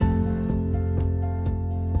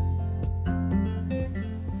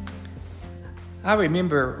I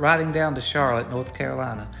remember riding down to Charlotte, North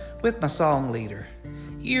Carolina, with my song leader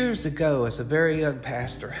years ago as a very young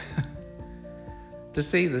pastor to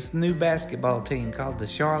see this new basketball team called the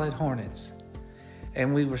Charlotte Hornets.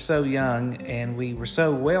 And we were so young and we were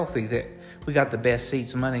so wealthy that we got the best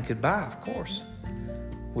seats money could buy, of course,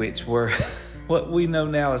 which were what we know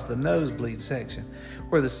now as the nosebleed section.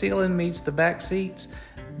 Where the ceiling meets the back seats,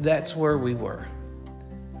 that's where we were.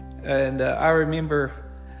 And I remember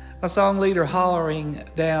my song leader hollering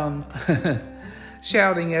down,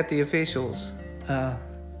 shouting at the officials.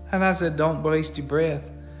 And I said, "Don't waste your breath.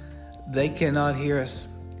 They cannot hear us."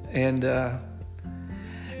 And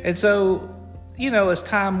so, as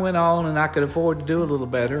time went on and I could afford to do a little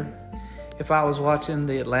better, if I was watching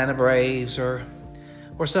the Atlanta Braves or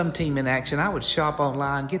some team in action, I would shop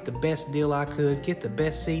online, get the best deal I could, get the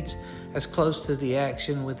best seats as close to the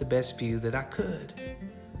action with the best view that I could.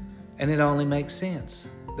 And it only makes sense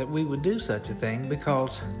that we would do such a thing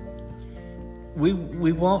because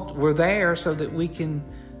we're there so that we can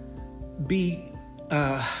be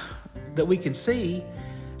that we can see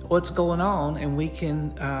what's going on and we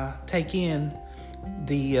can take in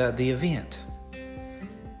the event.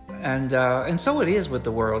 And so it is with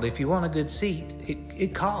the world. If you want a good seat,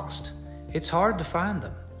 it costs. It's hard to find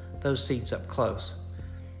them, those seats up close.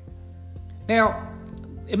 Now,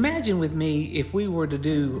 imagine with me if we were to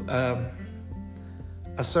do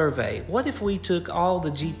a survey. What if we took all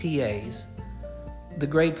the GPAs, the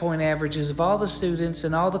grade point averages of all the students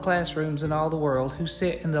in all the classrooms in all the world who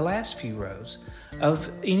sit in the last few rows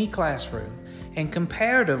of any classroom and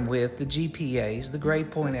compared them with the GPAs, the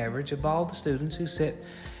grade point average of all the students who sit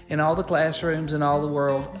in all the classrooms in all the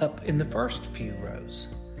world up in the first few rows?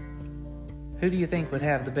 Who do you think would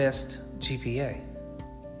have the best GPA?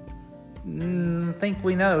 Think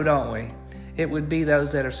we know, don't we? It would be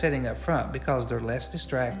those that are sitting up front because they're less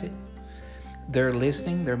distracted. They're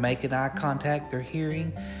listening, they're making eye contact, they're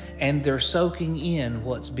hearing, and they're soaking in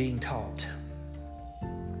what's being taught.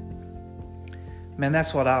 Man,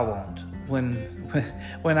 that's what I want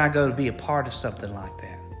when I go to be a part of something like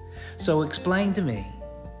that. So explain to me.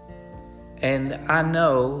 And I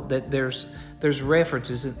know that there's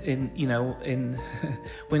references in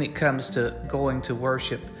when it comes to going to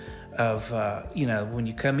worship of when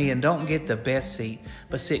you come in, don't get the best seat,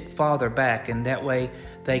 but sit farther back, and that way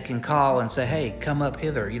they can call and say, "Hey, come up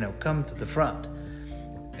hither, come to the front."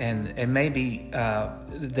 And maybe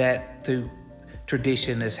that through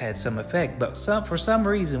tradition has had some effect, but for some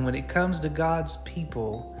reason, when it comes to God's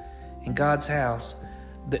people in God's house,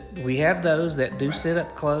 we have those that do sit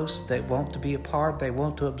up close. They want to be a part. They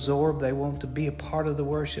want to absorb. They want to be a part of the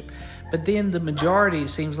worship. But then the majority, it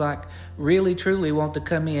seems like, really, truly want to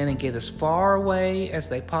come in and get as far away as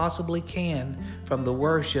they possibly can from the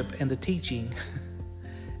worship and the teaching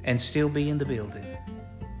and still be in the building.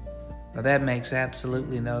 Now, that makes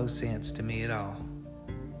absolutely no sense to me at all.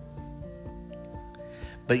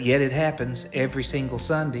 But yet it happens every single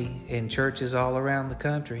Sunday in churches all around the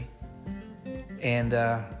country. And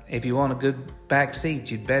if you want a good back seat,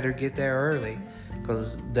 you'd better get there early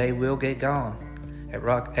because they will get gone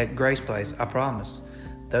at Grace Place. I promise.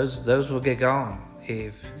 Those will get gone.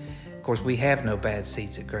 Of course, we have no bad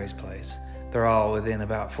seats at Grace Place. They're all within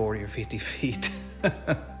about 40 or 50 feet.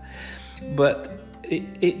 But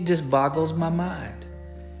it just boggles my mind.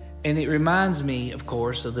 And it reminds me, of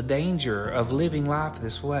course, of the danger of living life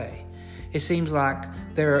this way. It seems like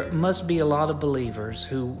there must be a lot of believers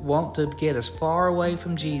who want to get as far away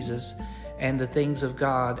from Jesus and the things of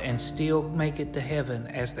God and still make it to heaven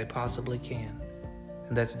as they possibly can.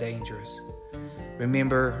 And that's dangerous.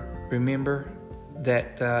 Remember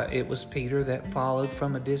that it was Peter that followed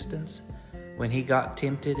from a distance when he got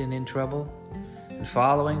tempted and in trouble. And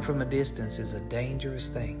following from a distance is a dangerous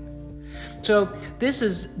thing. So this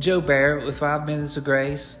is Joe Barrett with 5 Minutes of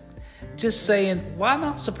Grace. Just saying, why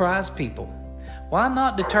not surprise people? Why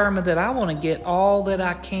not determine that I want to get all that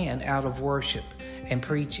I can out of worship and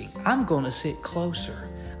preaching? I'm going to sit closer.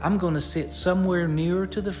 I'm going to sit somewhere nearer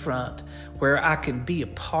to the front where I can be a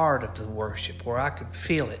part of the worship, where I can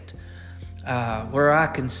feel it, where I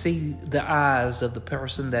can see the eyes of the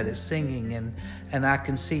person that is singing and I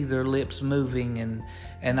can see their lips moving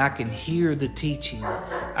and I can hear the teaching.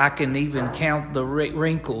 I can even count the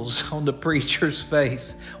wrinkles on the preacher's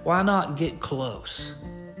face. Why not get close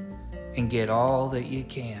and get all that you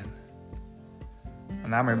can?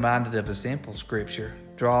 And I'm reminded of a simple scripture.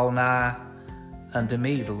 Draw nigh unto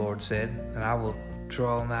me, the Lord said, and I will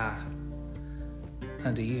draw nigh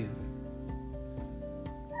unto you.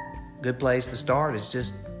 Good place to start is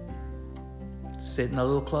just sitting a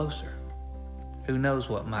little closer. Who knows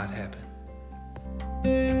what might happen?